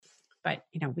but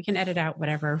we can edit out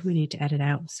whatever we need to edit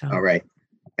out. So, all right.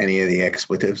 Any of the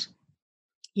expletives?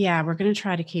 Yeah, we're going to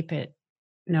try to keep it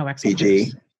no PG?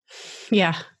 expletives.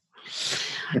 Yeah.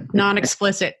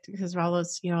 Non-explicit, because all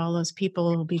those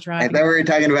people will be driving. I thought we were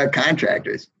talking about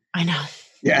contractors. I know.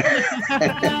 Yeah.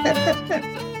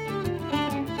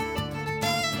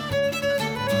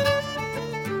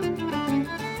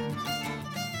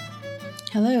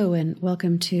 Hello, and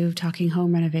welcome to Talking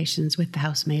Home Renovations with the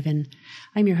House Maven.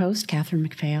 I'm your host, Catherine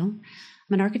McPhail.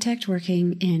 I'm an architect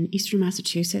working in Eastern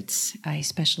Massachusetts. I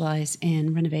specialize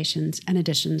in renovations and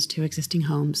additions to existing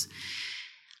homes.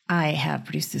 I have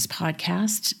produced this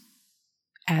podcast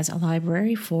as a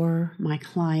library for my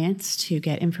clients to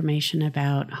get information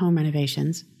about home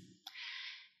renovations.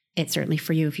 It's certainly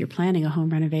for you if you're planning a home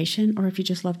renovation or if you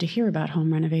just love to hear about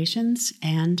home renovations,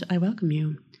 and I welcome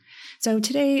you. So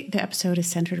today, the episode is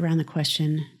centered around the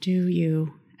question, do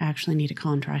you actually need a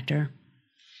contractor?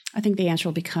 I think the answer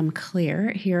will become clear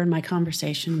here in my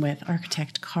conversation with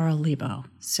architect Carl Lebo.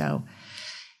 So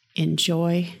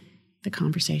enjoy the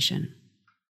conversation.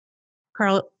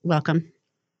 Carl, welcome.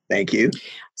 Thank you.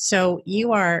 So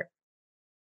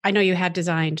I know you had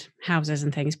designed houses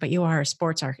and things, but you are a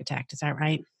sports architect. Is that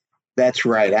right? That's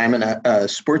right. I'm a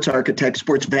sports architect,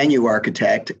 sports venue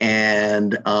architect,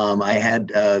 and I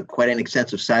had quite an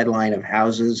extensive sideline of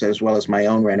houses as well as my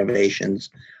own renovations.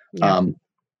 Yeah.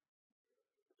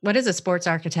 What is a sports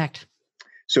architect?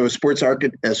 So a sports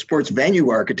venue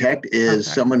architect is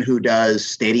someone who does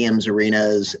stadiums,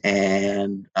 arenas,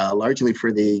 and largely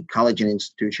for the college and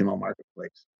institutional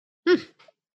marketplace. Well,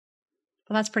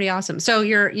 that's pretty awesome. So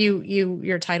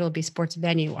your title would be sports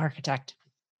venue architect.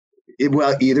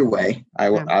 Well, either way, I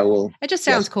will. It just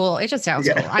sounds cool. It just sounds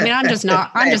cool. I mean, I'm just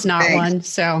not one.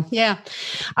 So yeah.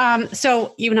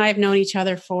 So you and I have known each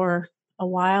other for a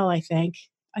while, I think.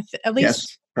 At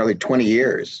least probably 20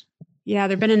 years. Yeah,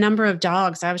 there've been a number of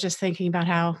dogs. I was just thinking about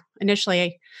how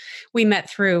initially we met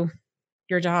through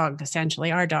your dog,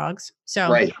 essentially our dogs. So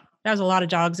right. That was a lot of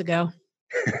dogs ago.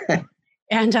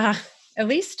 And at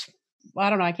least, I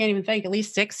don't know, I can't even think, at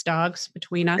least 6 dogs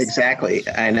between us. Exactly.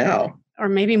 I know. Or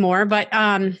maybe more, but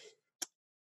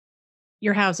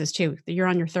your houses too. You're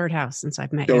on your 3rd house since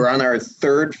I've met you. So we're on our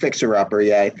 3rd fixer-upper.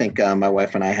 Yeah, I think my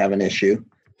wife and I have an issue.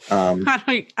 Are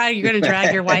you going to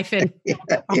drag your wife in?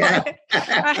 Yeah.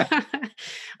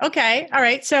 Okay. All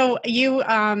right. So you've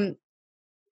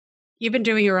been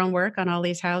doing your own work on all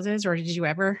these houses, or did you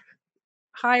ever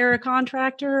hire a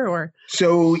contractor? Or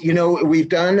so we've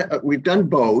done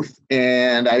both,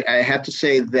 and I have to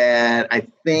say that I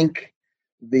think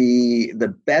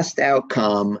the best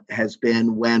outcome has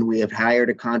been when we have hired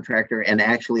a contractor and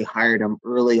actually hired them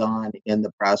early on in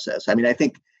the process. I mean, I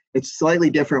think it's slightly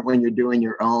different when you're doing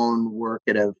your own work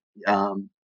at a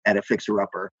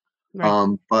fixer-upper.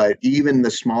 Right. But even the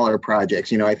smaller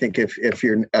projects, I think if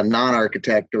you're a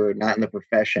non-architect or not in the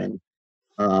profession,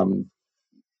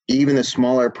 even the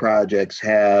smaller projects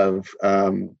have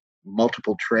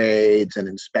multiple trades and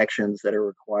inspections that are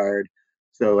required.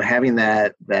 So having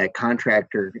that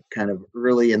contractor kind of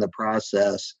early in the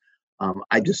process,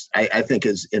 I think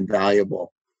is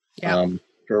invaluable.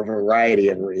 For a variety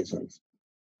of reasons.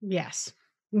 Yes.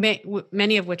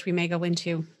 Many of which we may go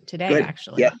into today, Good.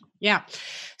 Actually. Yeah.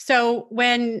 So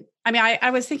I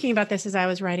was thinking about this as I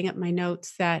was writing up my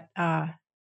notes that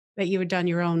you had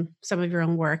done some of your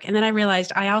own work. And then I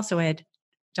realized I also had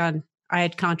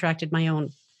contracted my own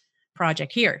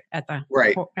project here at the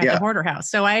the Hoarder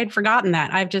House. So I had forgotten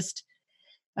that. I've just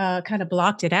kind of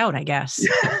blocked it out, I guess.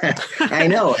 I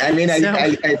know. I mean,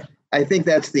 I think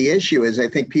that's the issue is I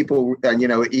think people,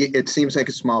 it seems like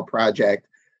a small project,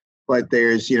 but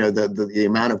there's, the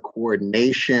amount of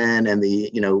coordination and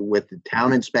with the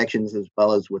town inspections as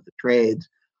well as with the trades,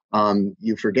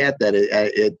 you forget that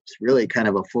it's really kind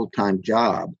of a full-time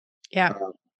job. Yeah,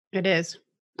 it is.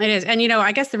 It is. And,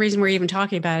 I guess the reason we're even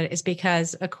talking about it is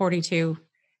because according to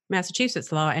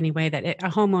Massachusetts law anyway, that a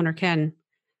homeowner can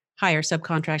hire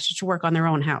subcontractors to work on their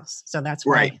own house. So that's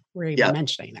why we're even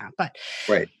mentioning that. But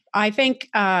I think,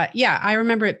 I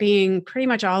remember it being pretty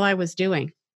much all I was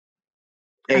doing.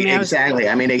 Exactly.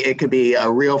 It could be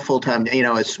a real full-time,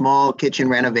 a small kitchen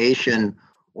renovation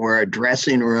or a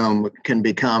dressing room can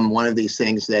become one of these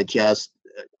things that just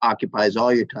occupies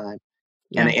all your time.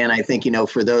 Yeah. And I think,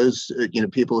 for those,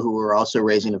 people who are also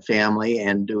raising a family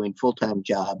and doing full-time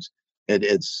jobs,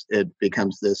 it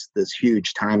becomes this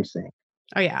huge time sink.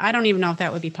 Oh yeah. I don't even know if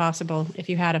that would be possible if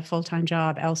you had a full-time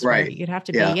job elsewhere. Right. You'd have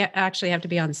to actually have to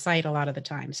be on site a lot of the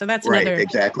time. So that's another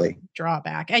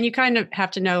drawback. And you kind of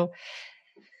have to know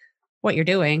what you're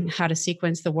doing, how to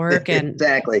sequence the work. And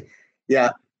exactly.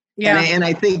 Yeah. Yeah. And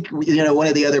I think, one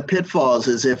of the other pitfalls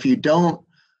is if you don't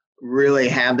really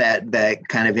have that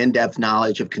kind of in-depth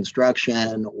knowledge of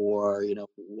construction, or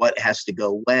what has to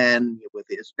go when,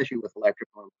 especially with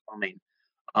electrical and plumbing,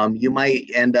 you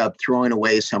might end up throwing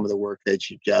away some of the work that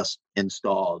you just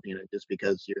installed, just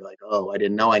because you're like, oh, I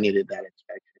didn't know I needed that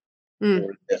inspection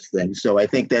or this thing. So I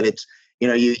think that it's,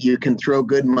 you can throw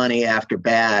good money after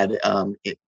bad,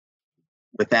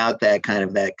 without that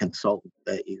consultant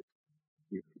that you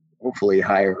hopefully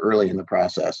hire early in the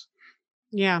process.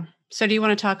 Yeah. So do you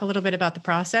want to talk a little bit about the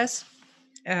process?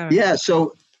 Yeah.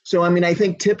 So I mean, I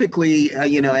think typically,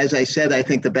 as I said, I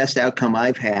think the best outcome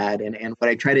I've had, and what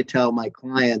I try to tell my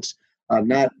clients,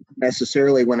 not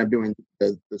necessarily when I'm doing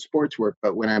the sports work,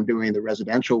 but when I'm doing the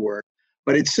residential work,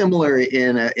 but it's similar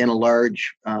in a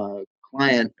large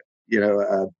client,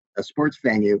 a sports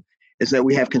venue, is that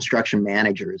we have construction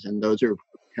managers, and those are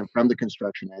from the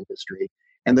construction industry,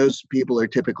 and those people are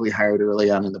typically hired early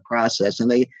on in the process,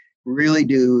 and they really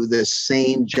do the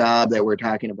same job that we're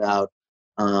talking about,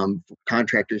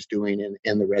 contractors doing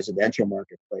in the residential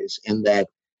marketplace, in that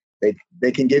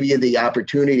they can give you the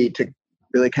opportunity to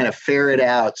really kind of ferret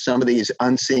out some of these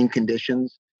unseen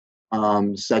conditions,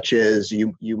 such as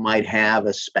you might have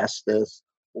asbestos,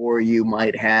 or you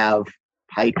might have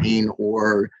piping,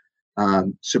 or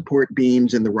support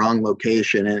beams in the wrong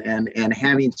location, and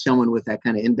having someone with that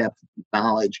kind of in-depth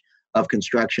knowledge of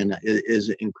construction is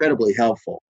incredibly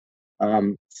helpful.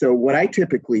 So what I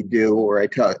typically do, or I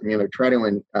try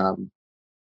to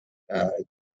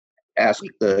ask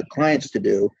the clients to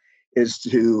do, is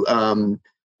to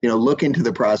look into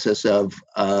the process of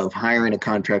hiring a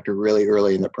contractor really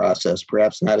early in the process,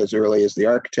 perhaps not as early as the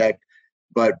architect,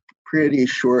 but pretty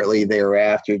shortly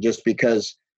thereafter, just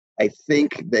because I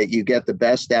think that you get the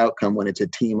best outcome when it's a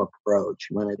team approach,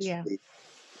 when it's the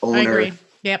owner, I agree.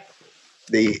 Yep.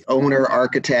 the owner,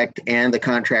 architect, and the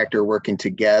contractor working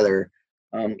together.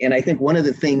 And I think one of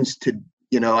the things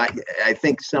I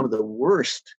think some of the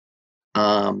worst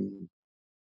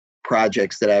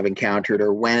projects that I've encountered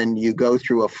are when you go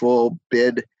through a full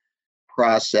bid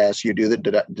process, you do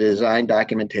the design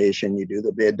documentation, you do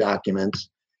the bid documents,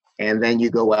 and then you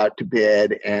go out to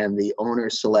bid, and the owner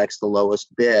selects the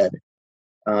lowest bid.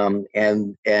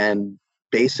 And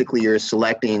basically you're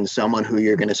selecting someone who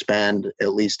you're going to spend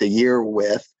at least a year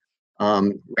with,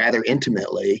 rather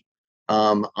intimately,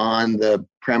 on the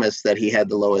premise that he had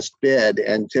the lowest bid.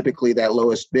 And typically that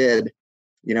lowest bid,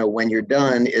 when you're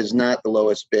done, is not the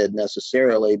lowest bid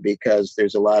necessarily, because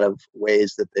there's a lot of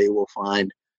ways that they will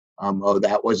find,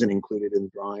 that wasn't included in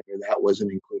the drawing, or that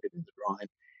wasn't included in the drawing.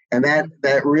 And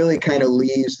that really kind of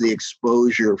leaves the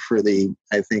exposure for the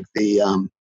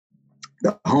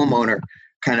homeowner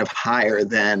kind of higher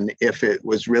than if it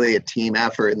was really a team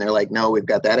effort, and they're like, no, we've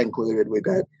got that included, we've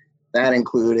got that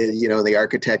included, the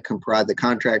architect can prod the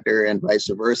contractor, and vice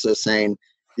versa, saying,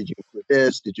 did you include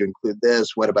this, did you include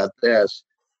this, what about this?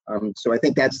 So I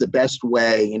think that's the best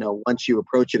way, once you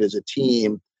approach it as a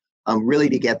team, really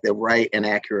to get the right and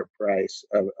accurate price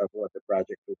of what the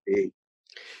project would be.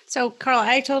 So, Carl,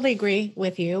 I totally agree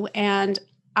with you. And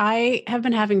I have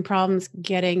been having problems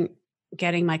getting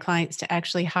my clients to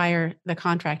actually hire the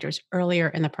contractors earlier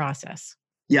in the process.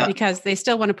 Yeah. Because they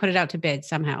still want to put it out to bid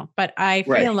somehow. But I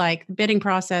feel like the bidding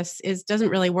process doesn't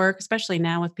really work, especially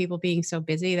now with people being so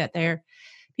busy that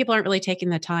people aren't really taking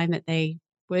the time that they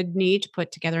would need to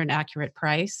put together an accurate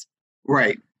price.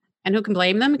 Right. And who can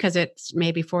blame them? Because it's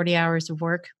maybe 40 hours of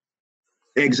work.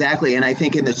 Exactly. And I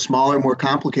think in the smaller, more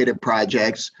complicated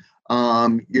projects,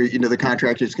 the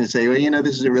contractors can say, well,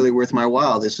 this isn't really worth my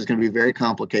while. This is going to be very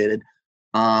complicated.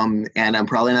 And I'm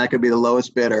probably not going to be the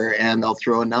lowest bidder, and they'll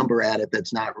throw a number at it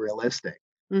that's not realistic.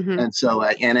 Mm-hmm. And so,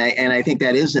 and I think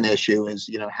that is an issue, is,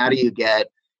 how do you get,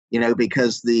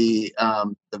 because the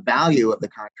value of the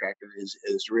contractor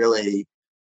is really,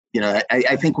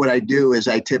 I think what I do is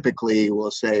I typically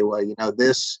will say, well,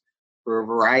 this, for a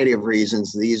variety of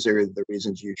reasons, these are the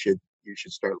reasons you should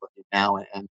start looking now,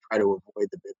 and try to avoid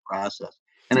the bid process.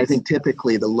 And I think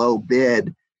typically the low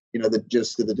bid,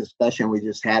 the discussion we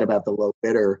just had about the low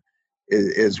bidder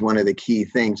is one of the key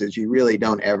things, is you really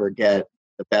don't ever get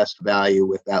the best value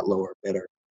with that lower bidder.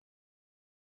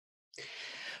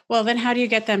 Well, then how do you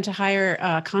get them to hire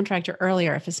a contractor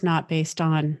earlier if it's not based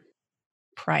on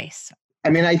price?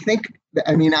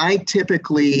 I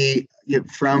typically,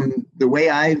 from the way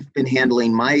I've been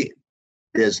handling my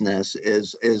business,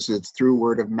 is it's through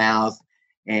word of mouth,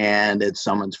 and it's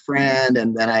someone's friend,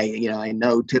 and then I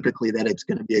know typically that it's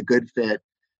going to be a good fit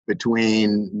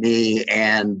between me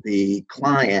and the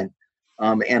client.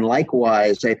 And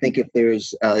likewise, I think if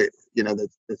there's the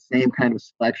same kind of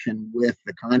selection with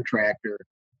the contractor,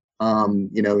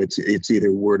 It's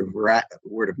either word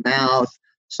of mouth,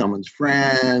 someone's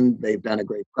friend, they've done a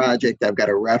great project, I've got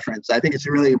a reference. I think it's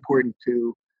really important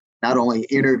to not only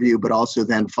interview, but also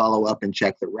then follow up and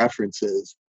check the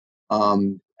references.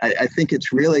 I think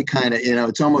it's really kind of,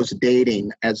 it's almost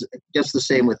dating, as just the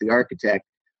same with the architect.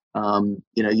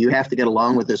 You have to get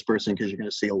along with this person because you're going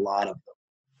to see a lot of them.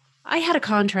 I had a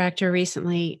contractor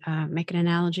recently make an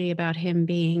analogy about him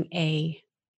being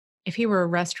if he were a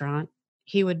restaurant,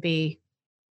 he would be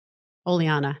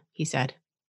Oleana, he said.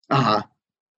 Uh-huh.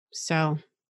 So.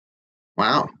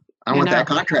 Wow. I want that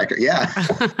contractor. Yeah.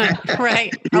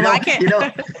 Right. I like it.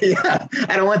 Yeah.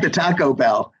 I don't want the Taco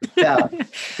Bell. Yeah.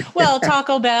 Well,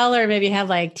 Taco Bell, or maybe have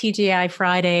like TGI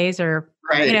Fridays, or,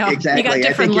 right. Exactly. You got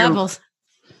different levels.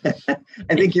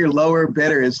 I think your lower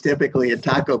bidder is typically a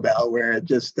Taco Bell, where it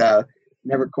just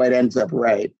never quite ends up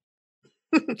right.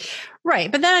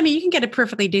 Right. But then, you can get a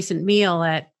perfectly decent meal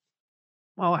at,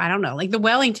 I don't know, like the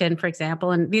Wellington, for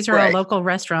example. And these are all local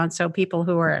restaurants. So people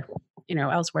who are,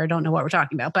 elsewhere don't know what we're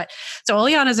talking about. But so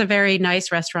Oleana is a very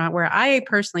nice restaurant where I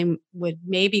personally would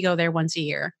maybe go there once a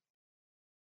year.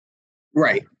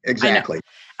 Right. Exactly.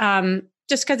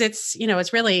 Just because it's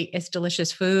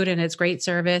delicious food and it's great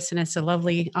service and it's a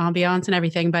lovely ambiance and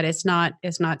everything, but it's not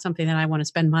something that I want to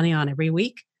spend money on every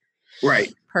week.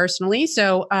 Right. Personally.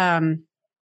 So,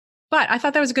 but I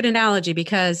thought that was a good analogy,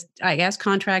 because I guess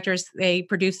contractors, they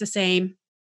produce the same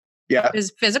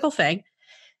physical thing.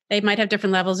 They might have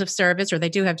different levels of service, or they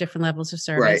do have different levels of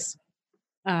service.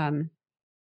 Right.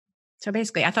 So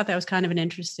basically, I thought that was kind of an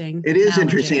interesting. It is analogy.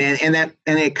 Interesting,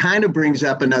 and it kind of brings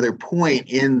up another point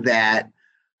in that,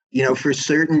 for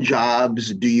certain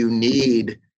jobs, do you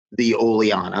need the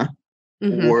Oleana,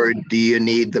 or do you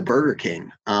need the Burger King?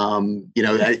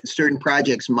 Certain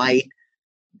projects might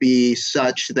be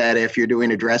such that if you're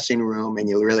doing a dressing room and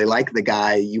you really like the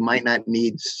guy, you might not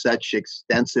need such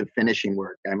extensive finishing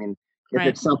work. If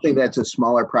it's something that's a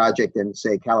smaller project and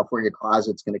say California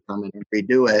Closet's going to come in and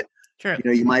redo it, True.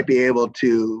 You might be able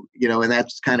to, and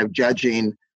that's kind of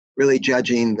really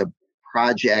judging the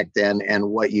project and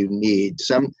what you need.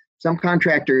 Some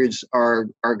contractors are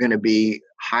going to be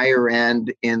higher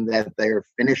end in that their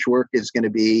finish work is going to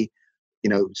be,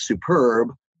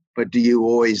 superb, but do you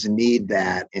always need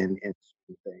that in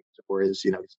things? Or is,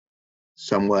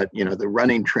 somewhat, the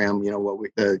running trim,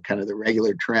 the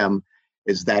regular trim,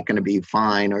 is that going to be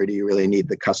fine, or do you really need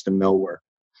the custom millwork?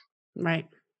 Right.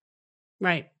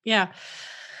 Yeah.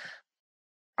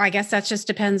 I guess that just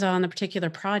depends on the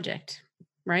particular project,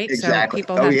 right? Exactly. So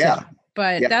people have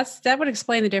but that would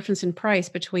explain the difference in price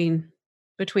between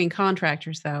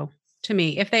contractors, though, to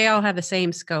me. If they all have the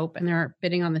same scope and they're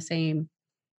bidding on the same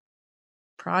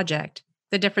project,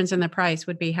 the difference in the price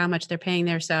would be how much they're paying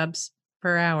their subs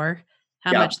per hour,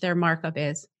 how much their markup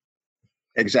is.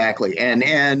 Exactly. And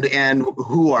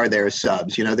who are their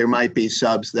subs? There might be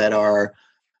subs that are,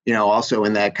 also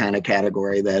in that kind of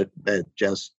category that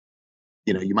just,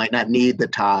 you might not need the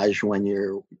Taj when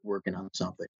you're working on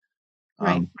something.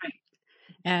 Right.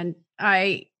 And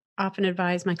I often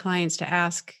advise my clients to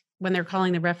ask, when they're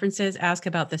calling the references, ask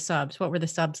about the subs. What were the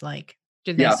subs like?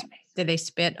 Did they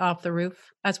spit off the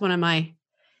roof? That's one of my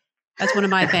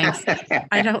things.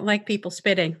 I don't like people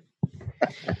spitting.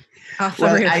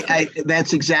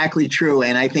 That's exactly true.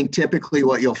 And I think typically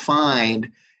what you'll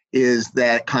find is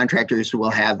that contractors will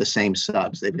have the same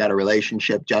subs. They've got a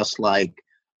relationship just like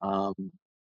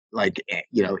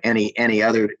any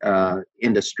other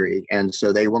industry. And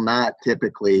so they will not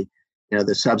typically,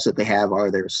 the subs that they have are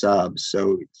their subs.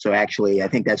 So actually, I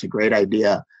think that's a great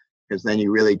idea, because then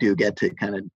you really do get to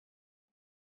kind of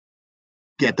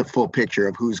get the full picture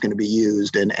of who's going to be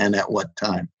used and at what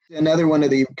time. Another one of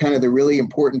the kind of the really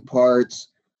important parts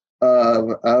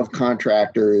of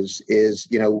contractors is,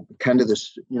 kind of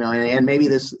this, and maybe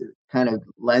this kind of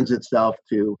lends itself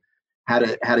to how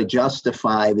to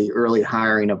justify the early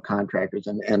hiring of contractors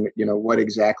and what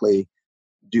exactly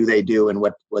do they do and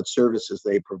what services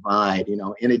they provide,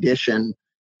 in addition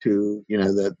to,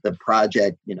 the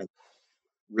project,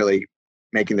 really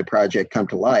making the project come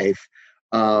to life.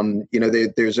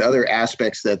 There's other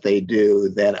aspects that they do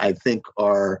that I think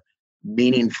are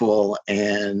meaningful,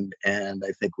 and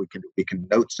I think we can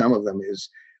note some of them is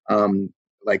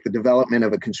like the development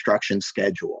of a construction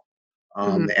schedule,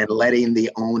 and letting the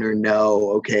owner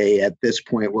know, okay, at this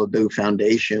point we'll do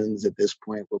foundations, at this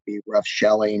point we'll be rough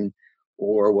shelling,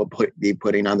 or we'll be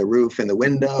putting on the roof and the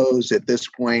windows. At this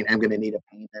point, I'm going to need a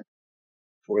payment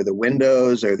for the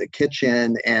windows or the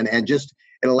kitchen, and just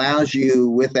it allows you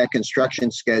with that construction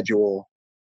schedule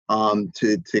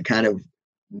to kind of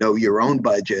know your own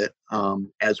budget,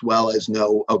 as well as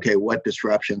know, okay, what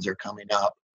disruptions are coming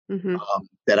up Mm-hmm.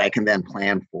 that I can then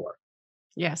plan for.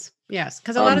 Yes. Yes.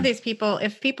 Because a lot of these people,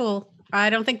 I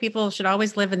don't think people should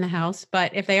always live in the house,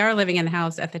 but if they are living in the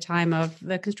house at the time of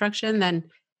the construction, then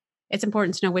it's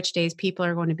important to know which days people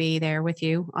are going to be there with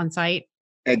you on site.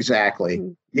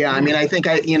 Exactly. Yeah. I mean, I think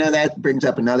that brings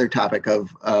up another topic of,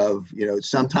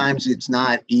 sometimes it's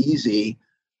not easy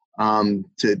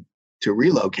to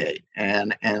relocate,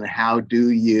 and how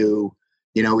do you,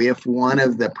 if one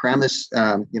of the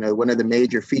one of the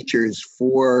major features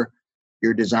for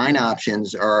your design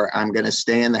options are, I'm going to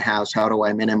stay in the house, how do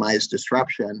I minimize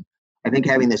disruption? I think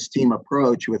having this team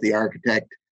approach with the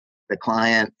architect, the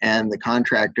client, and the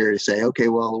contractor to say, okay,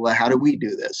 well, how do we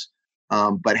do this?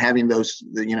 But having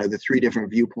the three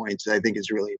different viewpoints, I think,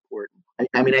 is really important.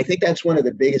 I mean, I think that's one of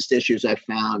the biggest issues I've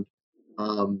found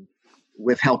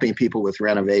with helping people with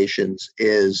renovations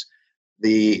is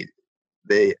the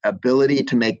ability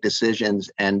to make decisions,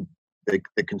 and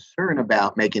the concern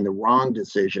about making the wrong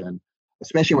decision,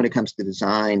 especially when it comes to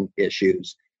design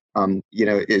issues.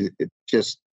 It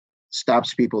just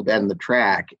stops people dead in the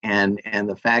track, and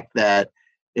the fact that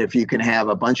if you can have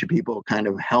a bunch of people kind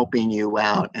of helping you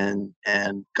out and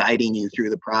guiding you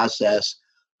through the process,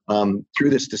 through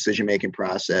this decision-making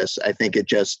process, I think it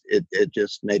just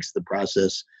makes the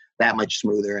process that much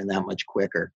smoother and that much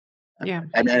quicker. Yeah.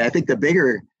 I mean, I think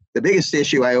the biggest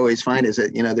issue I always find is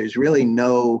that, there's really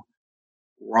no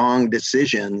wrong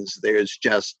decisions. There's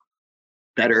just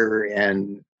better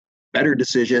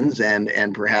decisions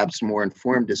and perhaps more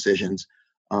informed decisions.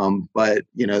 But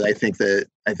I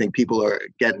think people are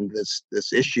getting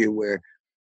this issue where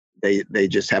they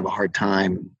just have a hard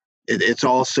time. It's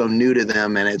all so new to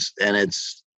them, and it's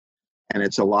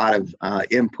a lot of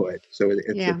input. So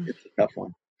it's a tough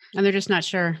one. And they're just not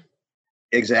sure.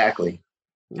 Exactly.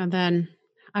 And then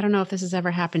I don't know if this has ever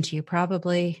happened to you.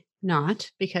 Probably not,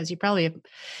 because you probably have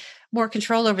more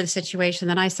control over the situation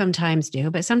than I sometimes do.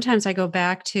 But sometimes I go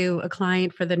back to a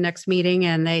client for the next meeting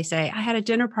and they say, I had a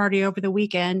dinner party over the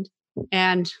weekend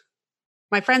and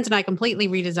my friends and I completely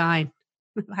redesigned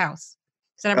the house.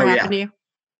 Does that ever happen to you?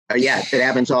 Yeah, it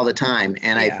happens all the time.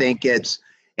 And I think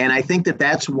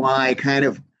that's why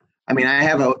I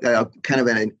have a kind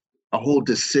of a whole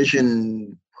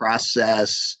decision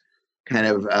process kind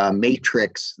of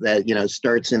matrix that,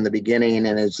 starts in the beginning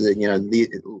and is,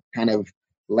 the kind of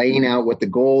laying out what the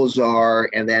goals are.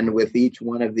 And then with each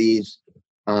one of these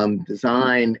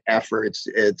design efforts,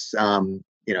 it's,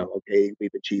 okay,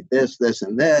 we've achieved this, this,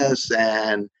 and this.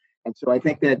 And so I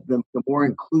think that the more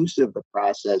inclusive the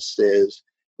process is,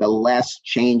 the less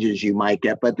changes you might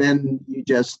get, but then you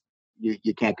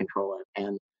can't control it.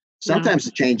 And sometimes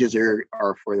the changes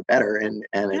are for the better. And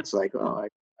it's like,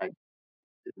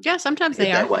 sometimes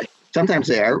they are. Way. Sometimes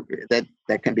they are.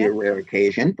 That can be a rare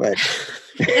occasion, but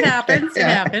it happens. It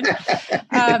happens.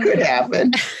 It could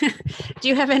happen. Do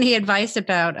you have any advice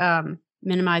about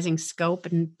minimizing scope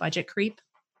and budget creep?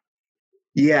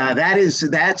 Yeah,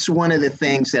 that's one of the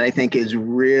things that I think is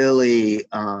really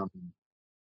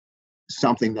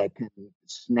something that can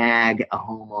snag a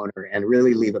homeowner and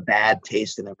really leave a bad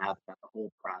taste in their mouth about the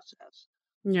whole process.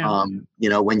 Yeah.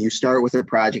 When you start with a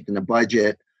project and a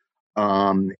budget,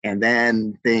 and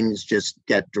then things just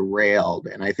get derailed.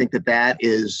 And I think that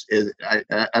is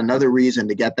another reason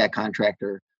to get that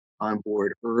contractor on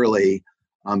board early,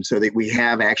 so that we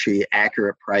have actually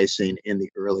accurate pricing in the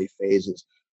early phases.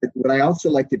 But what I also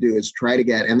like to do is try to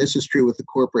get, and this is true with the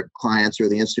corporate clients or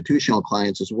the institutional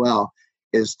clients as well,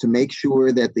 is to make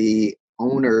sure that the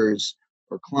owners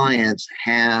or clients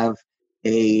have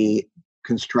a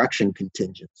construction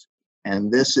contingency.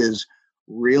 And this is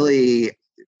really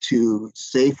to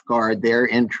safeguard their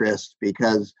interest,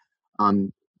 because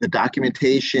the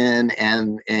documentation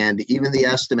and even the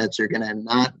estimates are going to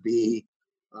not be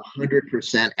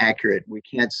 100% accurate. We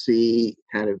can't see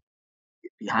kind of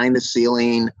behind the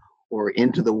ceiling or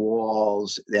into the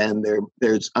walls, and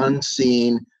there's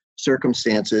unseen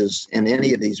circumstances in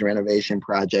any of these renovation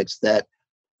projects that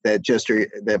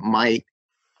might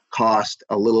cost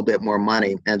a little bit more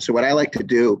money. And so what I like to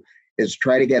do is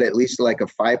try to get at least like a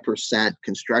 5%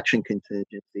 construction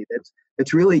contingency.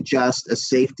 It's really just a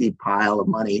safety pile of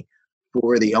money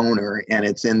for the owner, and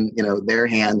it's in their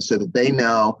hands, so that they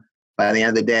know by the end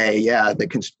of the day,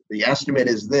 the estimate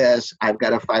is this. I've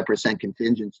got a 5%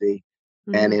 contingency,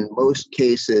 and in most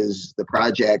cases, the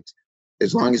project,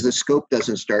 as long as the scope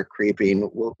doesn't start creeping,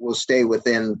 will stay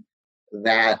within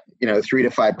that 3 to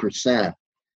 5%.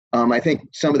 I think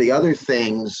some of the other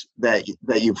things that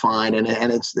you find, and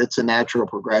it's a natural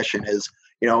progression, is,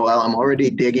 well, I'm already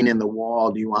digging in the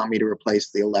wall. Do you want me to replace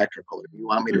the electrical? Or do you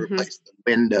want me to replace the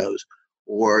windows?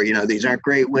 or, these aren't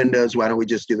great windows. Why don't we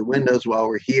just do the windows while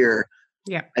we're here?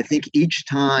 Yeah. I think each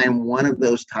time one of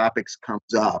those topics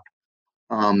comes up,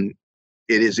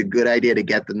 it is a good idea to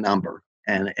get the number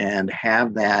and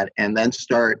have that, and then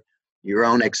start your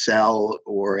own Excel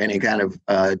or any kind of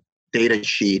data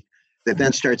sheet that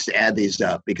then starts to add these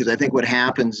up. Because I think what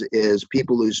happens is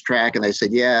people lose track, and they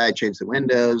said, yeah, I changed the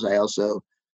windows. I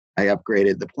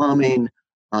upgraded the plumbing.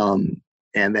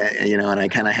 And that, and I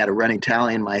kind of had a running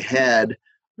tally in my head.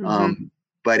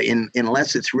 But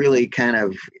unless it's really kind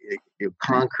of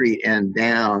concrete and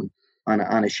down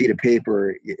on a sheet of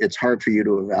paper, it's hard for you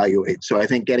to evaluate. So I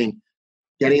think getting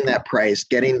that price,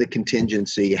 getting the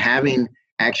contingency, having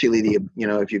actually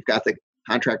if you've got the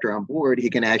contractor on board, he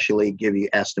can actually give you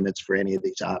estimates for any of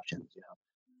these options.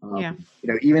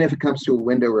 Even if it comes to a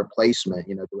window replacement,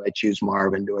 do I choose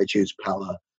Marvin? Do I choose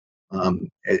Pella?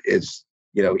 It's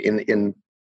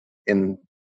in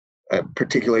a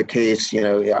particular case,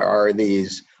 are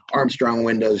these Armstrong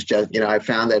windows just, I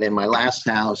found that in my last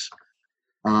house,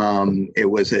 it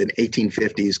was an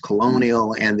 1850s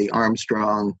colonial, and the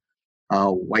Armstrong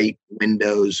white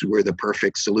windows were the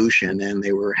perfect solution, and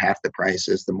they were half the price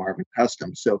as the Marvin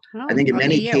Custom. So I think in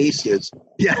many cases,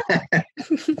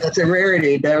 that's a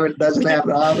rarity. That doesn't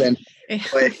happen often.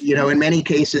 But, in many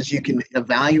cases, you can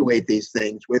evaluate these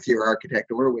things with your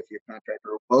architect or with your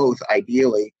contractor, or both,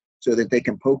 ideally, so that they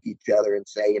can poke each other and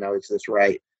say, is this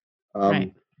right?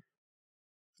 Right.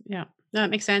 Yeah, that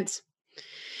makes sense.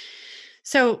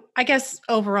 So I guess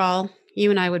overall, you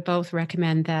and I would both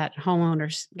recommend that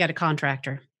homeowners get a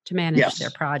contractor to manage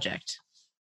their project.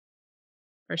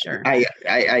 For sure. I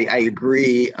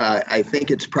agree. I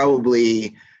think it's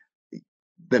probably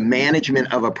the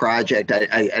management of a project.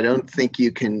 I don't think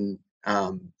you can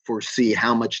foresee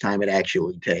how much time it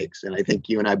actually takes. And I think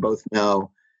you and I both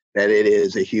know that it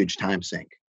is a huge time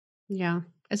sink. Yeah.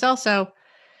 It's also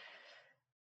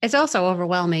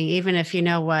overwhelming, even if you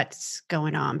know what's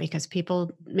going on, because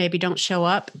people maybe don't show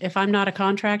up. If I'm not a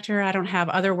contractor, I don't have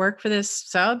other work for this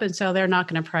sub, and so they're not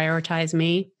going to prioritize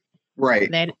me.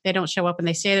 Right. They don't show up when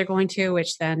they say they're going to,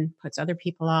 which then puts other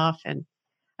people off. And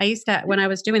I used to, when I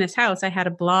was doing this house, I had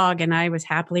a blog, and I was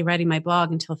happily writing my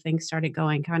blog until things started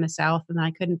going kind of south, and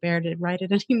I couldn't bear to write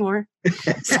it anymore.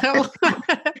 So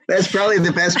that's probably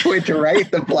the best point to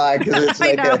write the blog, because it's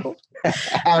like I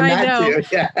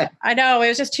know. It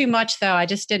was just too much, though. I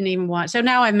just didn't even want. So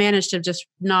now I've managed to just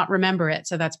not remember it.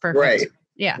 So that's perfect. Right.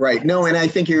 Yeah. Right. No, and I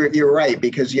think you're right,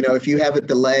 because if you have a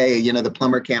delay, the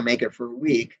plumber can't make it for a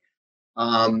week,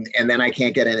 and then I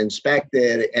can't get it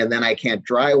inspected, and then I can't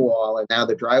drywall, and now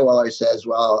the drywaller says,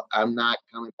 "Well, I'm not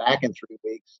coming back in 3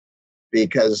 weeks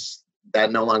because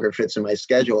that no longer fits in my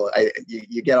schedule."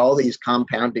 You get all these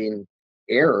compounding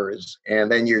errors,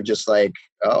 and then you're just like,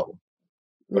 "Oh,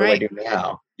 what do I do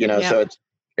now?" So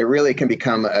it really can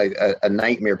become a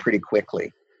nightmare pretty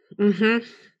quickly. Mm-hmm.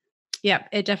 Yeah,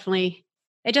 it definitely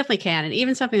can. And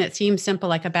even something that seems simple,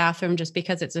 like a bathroom, just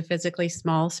because it's a physically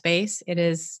small space, it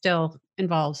is still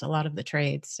involves a lot of the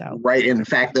trades. So right. In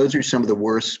fact, those are some of the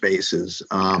worst spaces.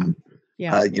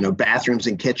 Bathrooms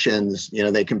and kitchens,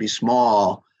 they can be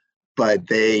small, but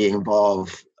they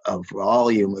involve a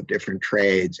volume of different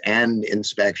trades and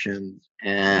inspections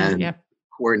and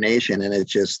coordination. And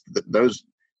it's just those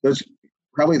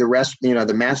probably the rest,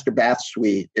 the master bath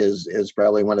suite is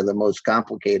probably one of the most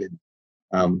complicated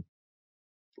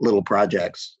little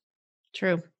projects.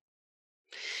 True.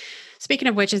 Speaking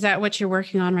of which, is that what you're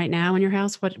working on right now in your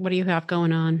house? What do you have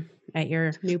going on at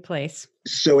your new place?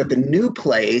 So at the new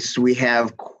place, we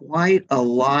have quite a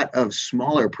lot of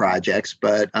smaller projects,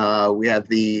 but we have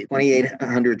the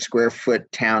 2,800 square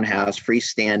foot townhouse,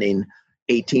 freestanding,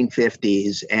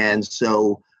 1850s. And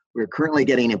so we're currently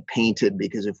getting it painted,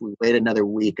 because if we wait another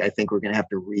week, I think we're going to have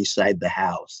to re-side the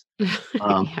house.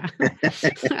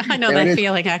 I know that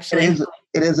feeling, actually.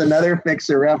 It is another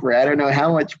fixer-upper. I don't know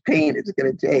how much paint it's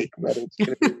going to take, but it's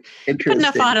going to be interesting. Put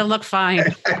enough on, it'll look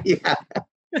fine. Yeah,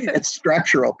 it's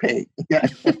structural paint. Yeah.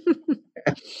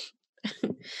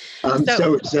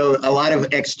 So a lot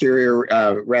of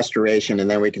exterior restoration,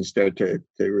 and then we can start to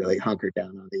really hunker down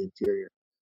on the interior.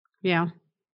 Yeah.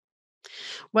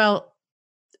 Well,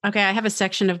 okay, I have a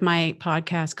section of my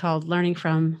podcast called Learning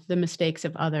from the Mistakes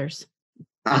of Others.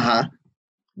 Uh-huh.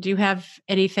 Do you have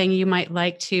anything you might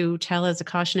like to tell as a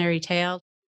cautionary tale?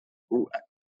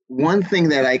 One thing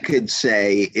that I could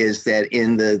say is that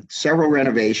in the several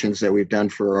renovations that we've done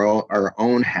for our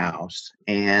own house,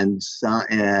 and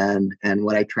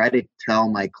what I try to tell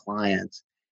my clients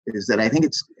is that I think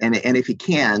it's, and if you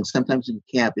can, sometimes you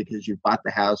can't because you bought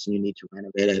the house and you need to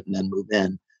renovate it and then move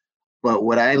in. But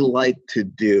what I like to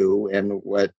do, and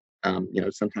what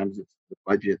sometimes it's the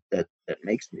budget that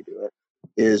makes me do it,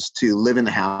 is to live in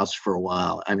the house for a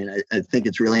while. I mean, I think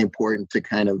it's really important to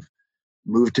kind of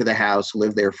move to the house,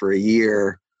 live there for a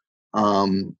year,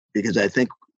 because I think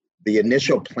the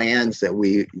initial plans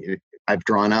that I've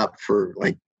drawn up for,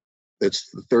 like, it's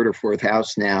the third or fourth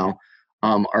house now,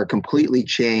 are completely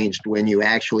changed when you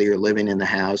actually are living in the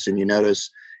house and you notice,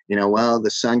 well, the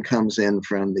sun comes in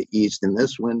from the east in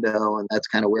this window, and that's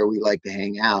kind of where we like to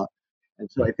hang out. And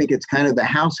so I think it's kind of, the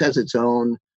house has its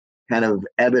own kind of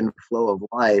ebb and flow of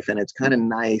life, and it's kind of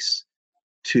nice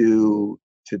to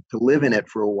live in it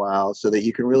for a while so that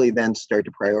you can really then start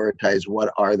to prioritize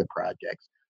what are the projects.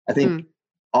 I think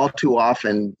all too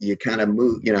often you kind of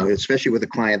move, especially with a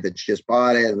client that's just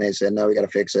bought it and they said, no, we got to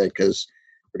fix it because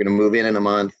we're going to move in a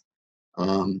month.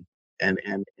 And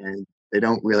they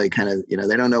don't really kind of,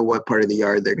 they don't know what part of the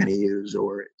yard they're going to use.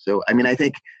 So, I mean, I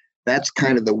think that's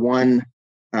kind of the one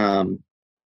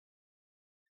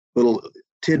little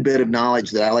tidbit of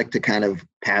knowledge that I like to kind of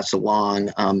pass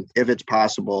along, if it's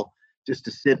possible, just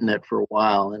to sit in it for a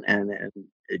while. And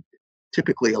it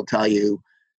typically will tell you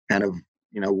kind of,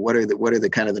 what are the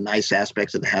kind of the nice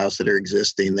aspects of the house that are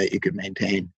existing that you could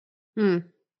maintain. Okay.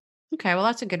 Well,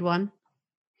 that's a good one.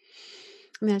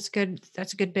 I mean, that's good.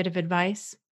 That's a good bit of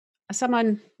advice.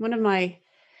 One of my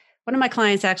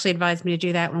clients actually advised me to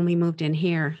do that when we moved in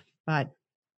here, but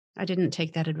I didn't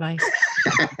take that advice.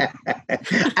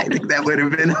 I think that would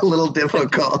have been a little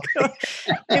difficult.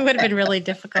 It would have been really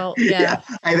difficult. Yeah.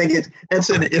 I think if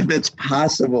it's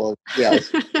possible.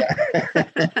 Yes.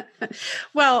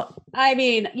 Well, I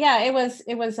mean, yeah, it was,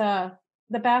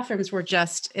 the bathrooms were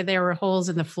there were holes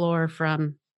in the floor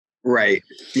from. Right.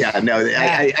 Yeah, no,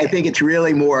 I think it's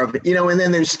really more of, and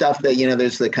then there's stuff that,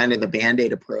 there's the kind of the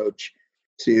Band-Aid approach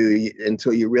to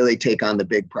until you really take on the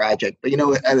big project. But,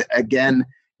 again,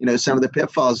 some of the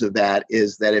pitfalls of that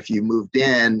is that if you moved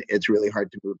in, it's really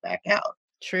hard to move back out.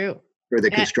 True. For the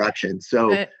construction.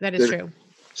 So that is true.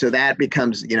 So that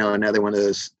becomes, another one of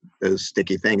those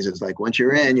sticky things. Is like, once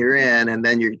you're in, and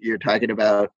then you're talking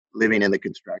about living in the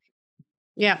construction.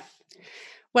 Yeah.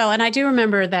 Well, and I do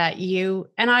remember that you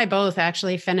and I both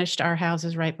actually finished our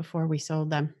houses right before we sold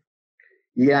them.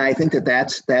 Yeah, I think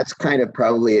that's kind of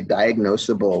probably a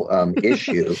diagnosable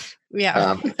issue.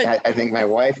 Yeah. I think my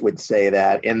wife would say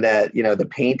that, in that, the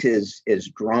paint is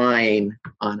drying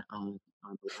on the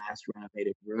last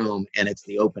renovated room, and it's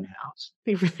the open house.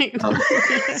 Right.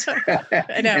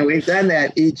 I know. And we've done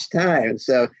that each time.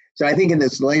 So I think in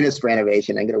this latest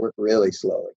renovation, I'm going to work really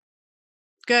slowly.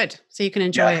 Good. So you can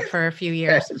enjoy it for a few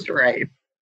years. That's right.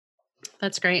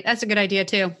 That's great. That's a good idea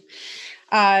too.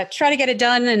 Try to get it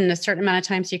done in a certain amount of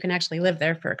time so you can actually live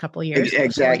there for a couple of years.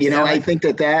 Exactly. I think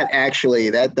that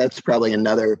actually, that's probably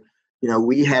another,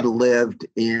 we had lived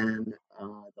in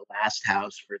the last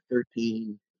house for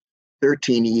 13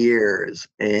 years.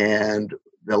 And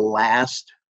the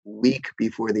last week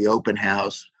before the open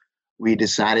house, we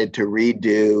decided to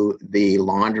redo the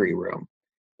laundry room.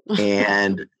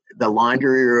 And the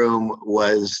laundry room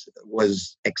was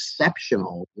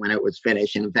exceptional when it was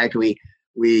finished. And in fact, we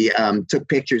took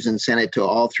pictures and sent it to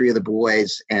all three of the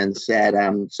boys and said,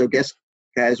 so guess,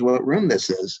 guys, what room this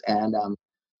is? And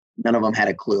none of them had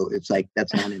a clue. It's like,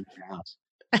 that's not in their house.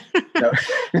 So,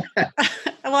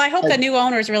 well, I hope the new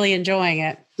owner is really enjoying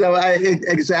it. So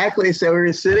exactly. So we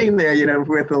were sitting there,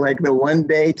 with the one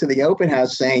day to the open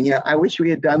house saying, I wish we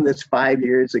had done this 5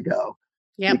 years ago.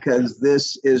 Yep. Because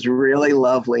this is really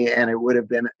lovely, and it would have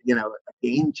been, a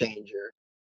game changer.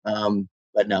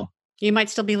 But no. You might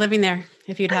still be living there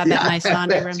if you'd had that nice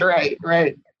laundry room. That's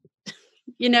right.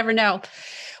 You never know.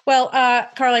 Well,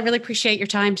 Carl, I really appreciate your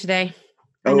time today.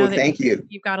 Oh, thank you.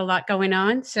 You've got a lot going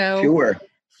on. So sure.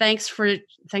 Thanks for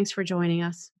joining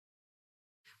us.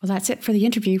 Well, that's it for the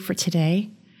interview for today.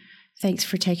 Thanks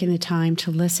for taking the time to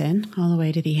listen all the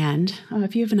way to the end.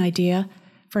 If you have an idea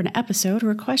for an episode or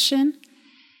a question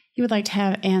you would like to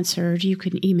have answered, you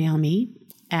can email me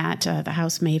at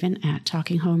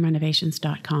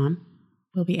thehousemaven@talkinghomerenovations.com.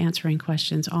 We'll be answering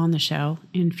questions on the show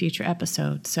in future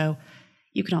episodes. So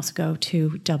you can also go to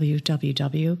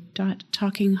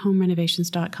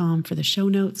www.talkinghomerenovations.com for the show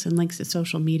notes and links to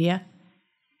social media.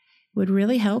 It would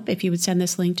really help if you would send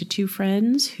this link to 2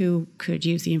 friends who could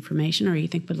use the information or you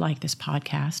think would like this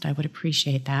podcast. I would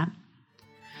appreciate that.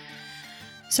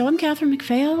 So I'm Catherine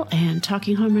McPhail, and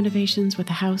Talking Home Renovations with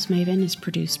the House Maven is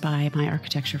produced by my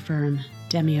architecture firm,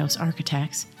 Demios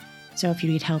Architects. So if you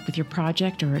need help with your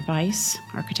project or advice,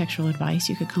 architectural advice,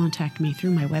 you could contact me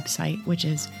through my website, which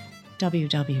is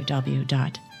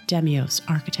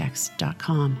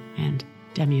www.demiosarchitects.com, and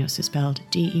Demios is spelled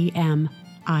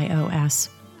Demios.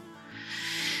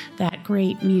 That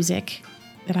great music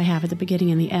that I have at the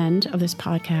beginning and the end of this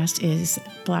podcast is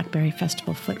Blackberry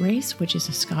Festival Foot Race, which is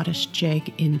a Scottish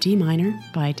jig in D minor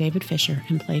by David Fisher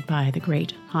and played by the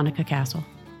great Hanukkah Castle.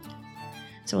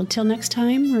 So until next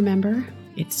time, remember,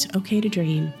 it's okay to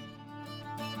dream.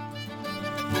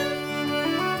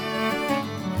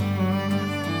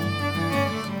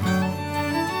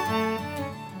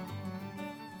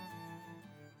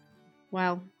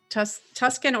 Wow.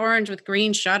 Tuscan orange with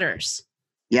green shutters.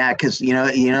 Yeah, because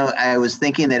I was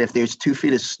thinking that if there's 2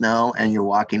 feet of snow and you're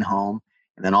walking home,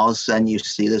 and then all of a sudden you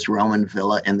see this Roman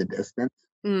villa in the distance,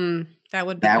 that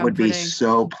would be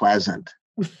so pleasant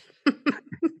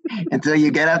until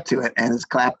you get up to it and it's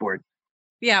clapboard.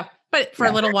 Yeah, but for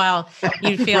a little while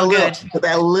you'd feel good.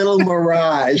 That little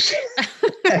mirage.